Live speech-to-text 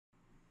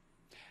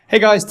Hey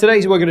guys,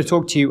 today we're going to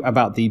talk to you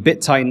about the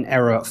BitTitan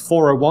error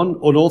 401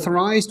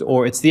 unauthorized,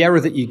 or it's the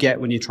error that you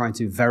get when you're trying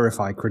to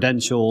verify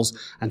credentials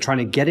and trying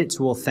to get it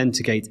to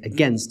authenticate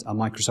against a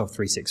Microsoft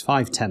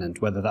 365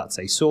 tenant, whether that's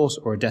a source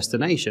or a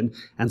destination,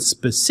 and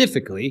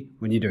specifically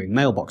when you're doing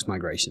mailbox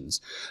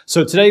migrations.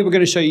 So today we're going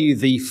to show you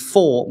the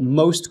 4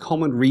 most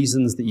common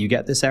reasons that you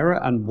get this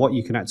error and what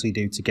you can actually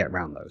do to get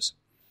around those.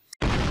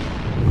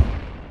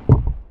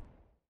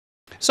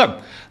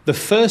 So, the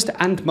first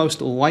and most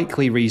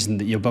likely reason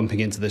that you're bumping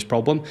into this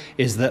problem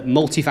is that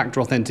multi-factor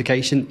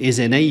authentication is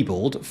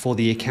enabled for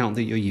the account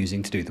that you're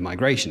using to do the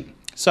migration.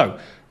 So,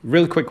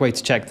 real quick way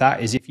to check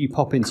that is if you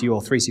pop into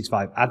your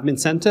 365 Admin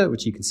Center,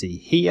 which you can see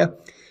here,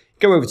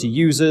 go over to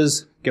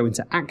Users, go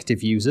into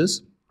Active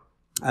Users,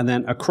 and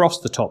then across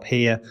the top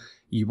here,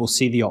 you will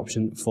see the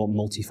option for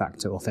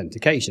multi-factor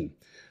authentication.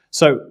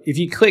 So if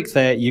you click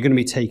there, you're going to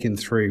be taken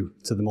through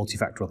to the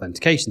multi-factor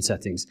authentication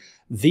settings.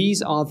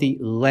 These are the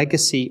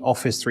legacy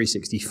Office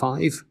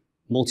 365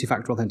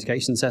 multi-factor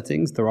authentication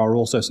settings. There are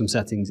also some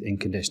settings in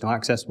conditional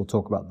access. We'll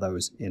talk about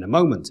those in a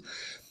moment.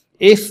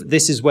 If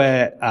this is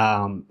where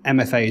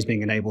MFA is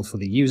being enabled for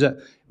the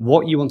user,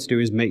 what you want to do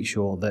is make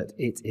sure that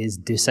it is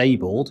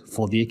disabled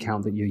for the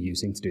account that you're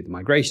using to do the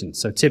migration.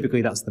 So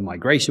typically that's the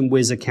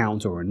MigrationWiz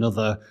account or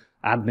another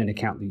admin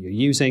account that you're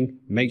using.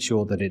 Make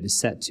sure that it is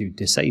set to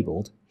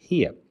disabled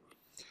here.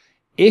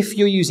 If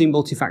you're using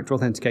multi-factor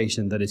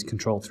authentication that is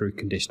controlled through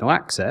conditional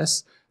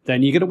access,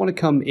 then you're going to want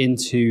to come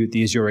into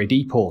the Azure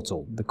AD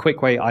portal. The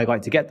quick way I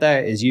like to get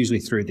there is usually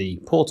through the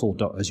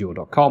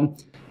portal.azure.com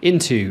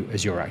into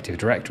Azure Active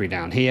Directory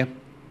down here,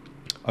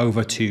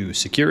 over to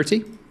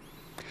security,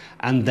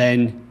 and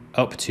then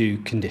up to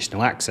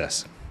conditional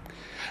access.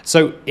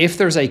 So if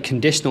there's a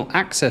conditional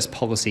access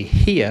policy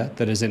here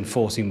that is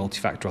enforcing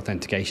multi-factor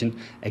authentication,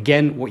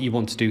 again, what you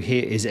want to do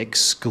here is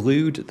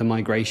exclude the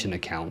migration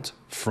account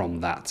from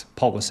that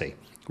policy.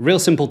 Real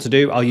simple to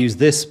do. I'll use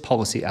this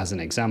policy as an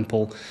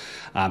example,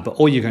 but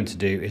all you're going to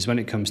do is when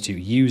it comes to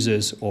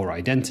users or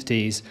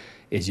identities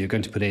is you're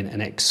going to put in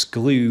an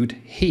exclude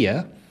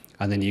here,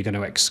 and then you're going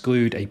to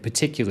exclude a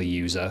particular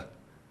user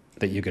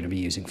that you're going to be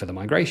using for the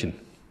migration.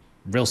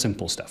 Real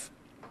simple stuff.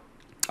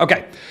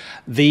 Okay,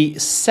 the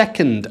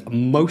second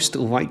most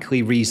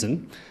likely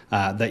reason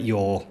that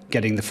you're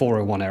getting the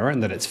 401 error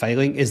and that it's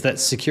failing is that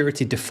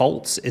security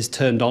defaults is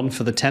turned on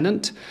for the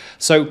tenant.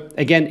 So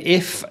again,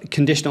 if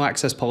conditional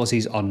access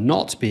policies are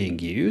not being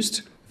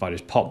used, if I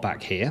just pop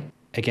back here,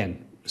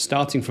 again,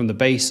 starting from the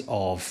base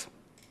of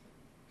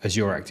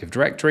Azure Active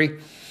Directory,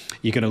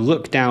 you're going to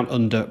look down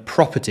under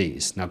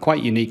Properties. Now,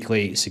 quite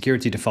uniquely,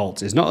 Security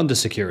Defaults is not under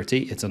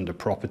Security, it's under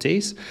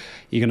Properties.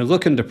 You're going to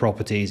look under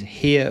Properties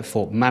here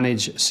for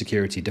Manage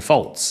Security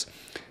Defaults.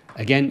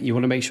 Again, you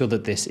want to make sure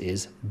that this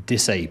is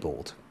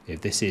disabled.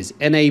 If this is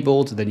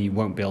enabled, then you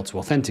won't be able to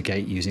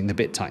authenticate using the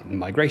BitTitan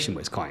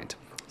MigrationWiz client.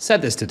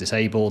 Set this to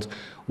disabled.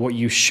 What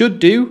you should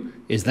do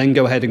is then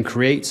go ahead and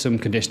create some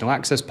conditional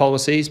access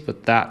policies,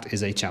 but that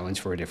is a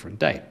challenge for a different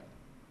day.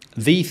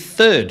 The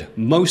third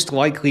most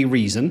likely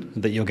reason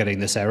that you're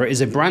getting this error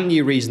is a brand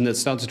new reason that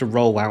started to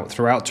roll out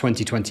throughout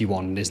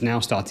 2021 and is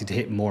now starting to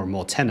hit more and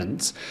more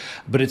tenants,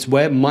 but it's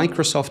where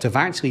Microsoft have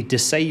actually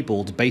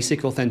disabled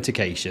basic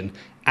authentication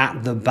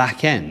at the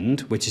back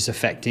end, which is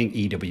affecting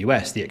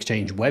EWS, the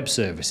Exchange Web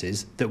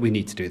Services that we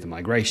need to do the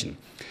migration.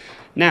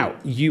 Now,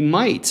 you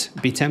might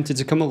be tempted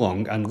to come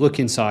along and look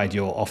inside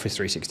your Office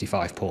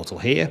 365 portal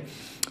here,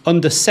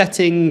 under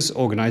Settings,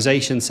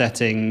 Organization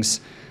Settings,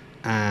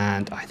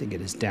 and I think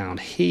it is down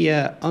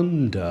here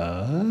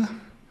under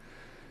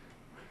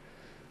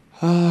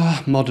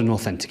Modern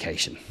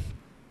Authentication.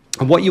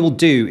 And what you will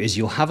do is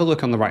you'll have a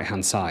look on the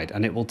right-hand side,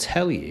 and it will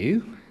tell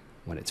you,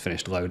 when it's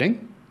finished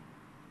loading,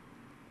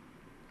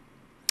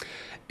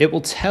 it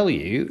will tell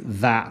you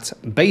that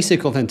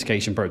basic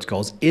authentication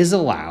protocols is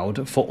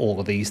allowed for all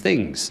of these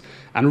things.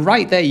 And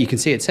right there you can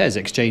see it says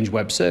Exchange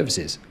Web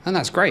Services, and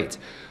that's great.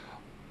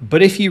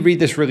 But if you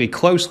read this really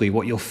closely,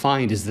 what you'll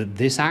find is that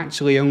this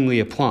actually only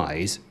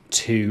applies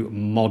to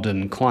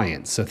modern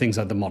clients. So things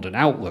like the modern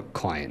Outlook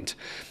client.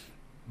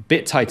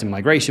 BitTitan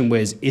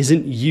MigrationWiz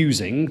isn't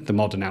using the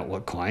modern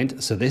Outlook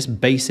client, so this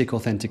basic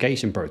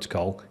authentication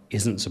protocol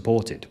isn't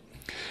supported.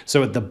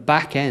 So at the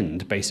back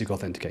end, basic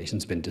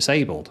authentication's been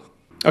disabled.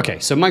 Okay,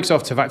 so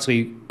Microsoft have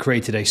actually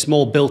created a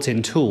small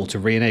built-in tool to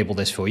re-enable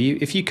this for you.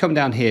 If you come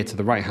down here to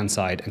the right-hand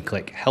side and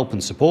click Help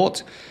and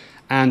Support,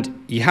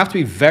 and you have to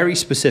be very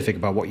specific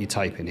about what you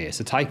type in here.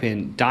 So type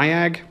in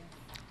Diag,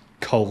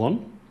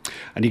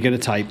 and you're going to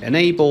type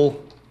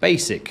Enable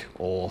Basic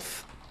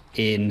Auth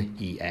in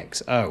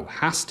EXO.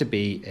 Has to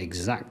be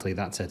exactly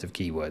that set of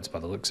keywords by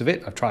the looks of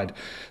it. I've tried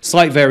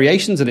slight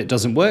variations and it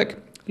doesn't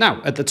work.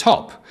 Now, at the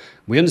top,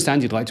 we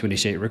understand you'd like to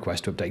initiate a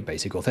request to update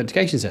basic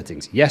authentication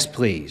settings. Yes,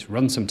 please,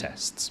 run some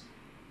tests.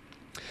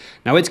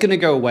 Now it's going to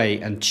go away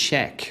and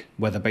check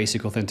whether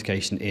basic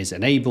authentication is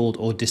enabled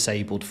or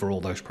disabled for all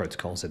those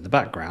protocols in the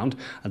background,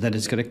 and then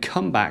it's going to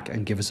come back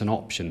and give us an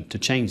option to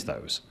change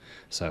those.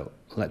 So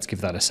let's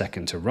give that a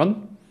second to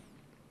run.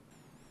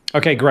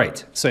 Okay,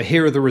 great. So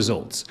here are the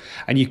results.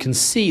 And you can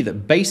see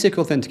that basic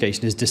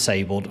authentication is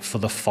disabled for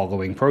the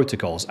following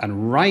protocols.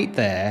 And right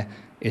there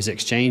is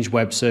Exchange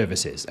Web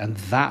Services. And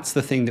that's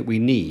the thing that we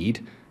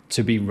need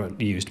to be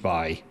used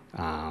by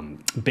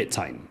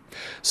BitTitan.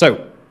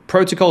 So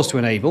protocols to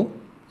enable,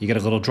 you get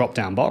a little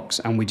drop-down box,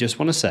 and we just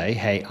want to say,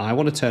 hey, I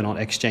want to turn on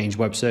Exchange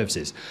Web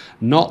Services,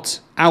 not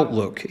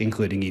Outlook,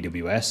 including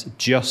EWS,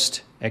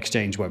 just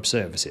Exchange Web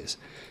Services.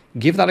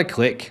 Give that a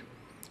click,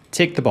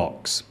 tick the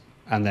box,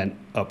 and then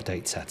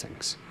update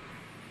settings.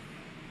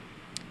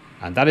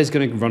 And that is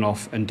going to run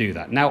off and do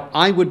that. Now,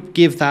 I would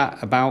give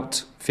that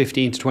about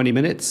 15 to 20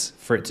 minutes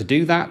for it to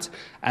do that,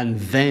 and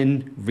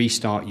then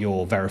restart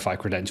your verify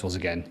credentials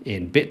again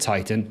in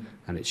BitTitan,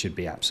 and it should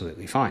be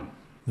absolutely fine.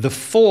 The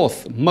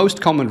fourth most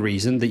common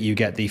reason that you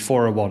get the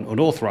 401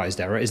 unauthorized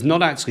error is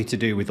not actually to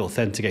do with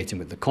authenticating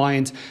with the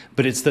client,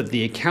 but it's that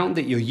the account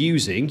that you're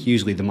using,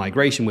 usually the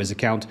MigrationWiz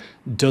account,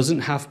 doesn't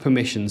have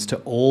permissions to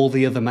all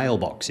the other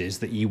mailboxes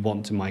that you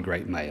want to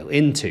migrate mail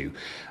into.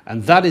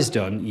 And that is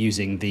done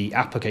using the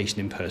application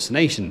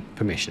impersonation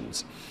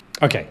permissions.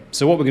 Okay,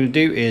 so what we're going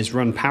to do is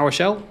run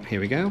PowerShell.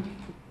 Here we go.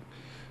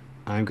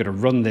 I'm going to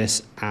run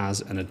this as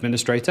an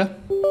administrator.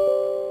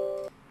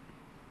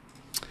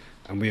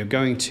 And we are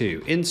going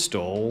to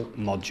install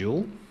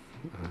module,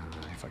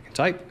 if I can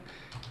type,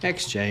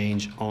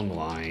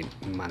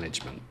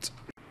 ExchangeOnlineManagement.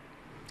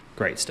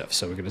 Great stuff.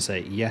 So we're going to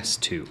say yes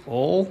to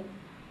all.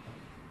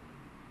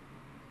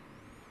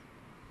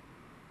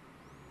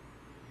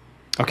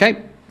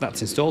 Okay,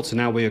 that's installed. So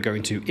now we are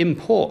going to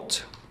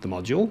import the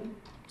module.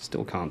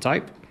 Still can't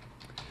type.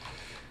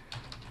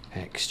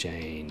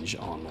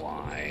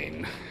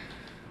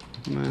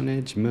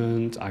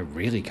 ExchangeOnlineManagement. I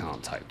really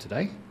can't type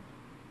today.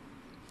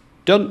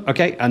 Done.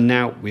 Okay, and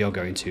now we are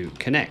going to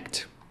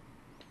connect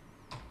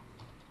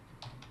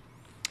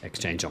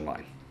Exchange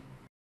Online.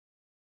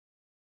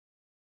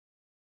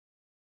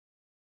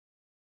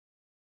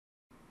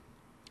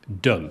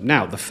 Done.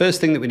 Now, the first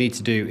thing that we need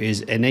to do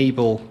is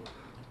enable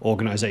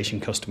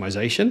organization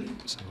customization.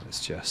 So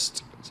let's just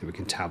see if we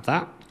can tab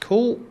that.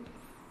 Cool.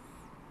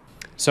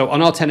 So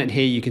on our tenant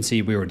here, you can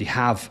see we already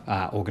have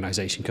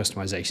organization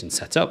customization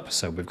set up.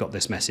 So we've got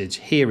this message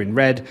here in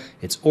red.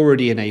 It's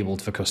already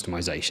enabled for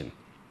customization.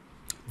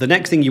 The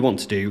next thing you want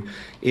to do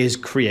is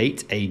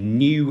create a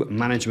new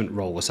management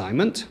role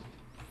assignment.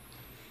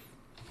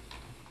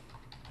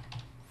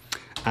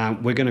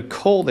 And we're going to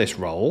call this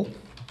role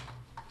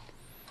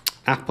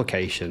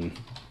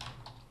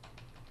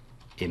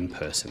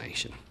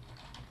ApplicationImpersonation.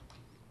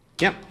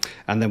 Yep.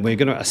 And then we're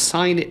going to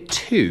assign it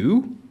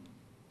to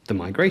the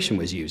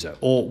MigrationWiz user,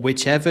 or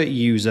whichever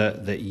user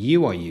that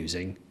you are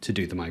using to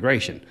do the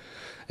migration.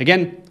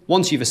 Again,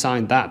 once you've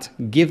assigned that,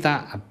 give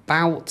that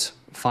about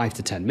 5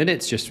 to 10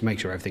 minutes just to make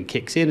sure everything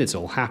kicks in, it's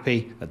all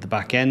happy at the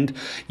back end.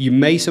 You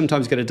may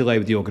sometimes get a delay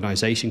with the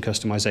organization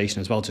customization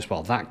as well, just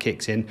while that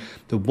kicks in.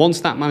 But once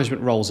that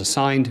management role is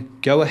assigned,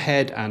 go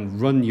ahead and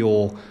run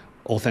your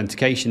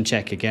authentication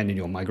check again and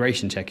your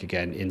migration check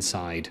again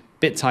inside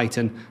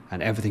BitTitan,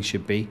 and everything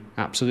should be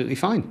absolutely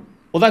fine.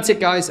 Well, that's it,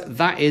 guys.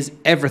 That is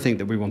everything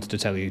that we wanted to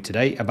tell you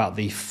today about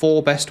the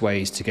 4 best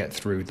ways to get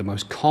through the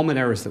most common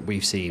errors that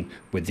we've seen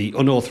with the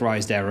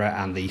unauthorized error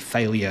and the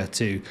failure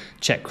to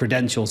check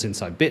credentials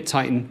inside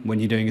BitTitan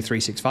when you're doing a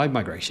 365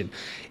 migration.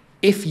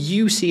 If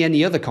you see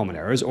any other common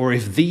errors, or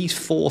if these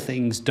 4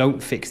 things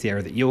don't fix the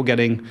error that you're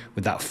getting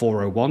with that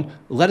 401,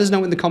 let us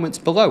know in the comments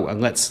below,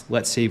 and let's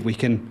see if we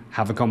can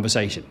have a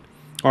conversation.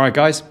 All right,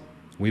 guys,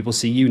 we will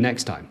see you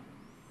next time.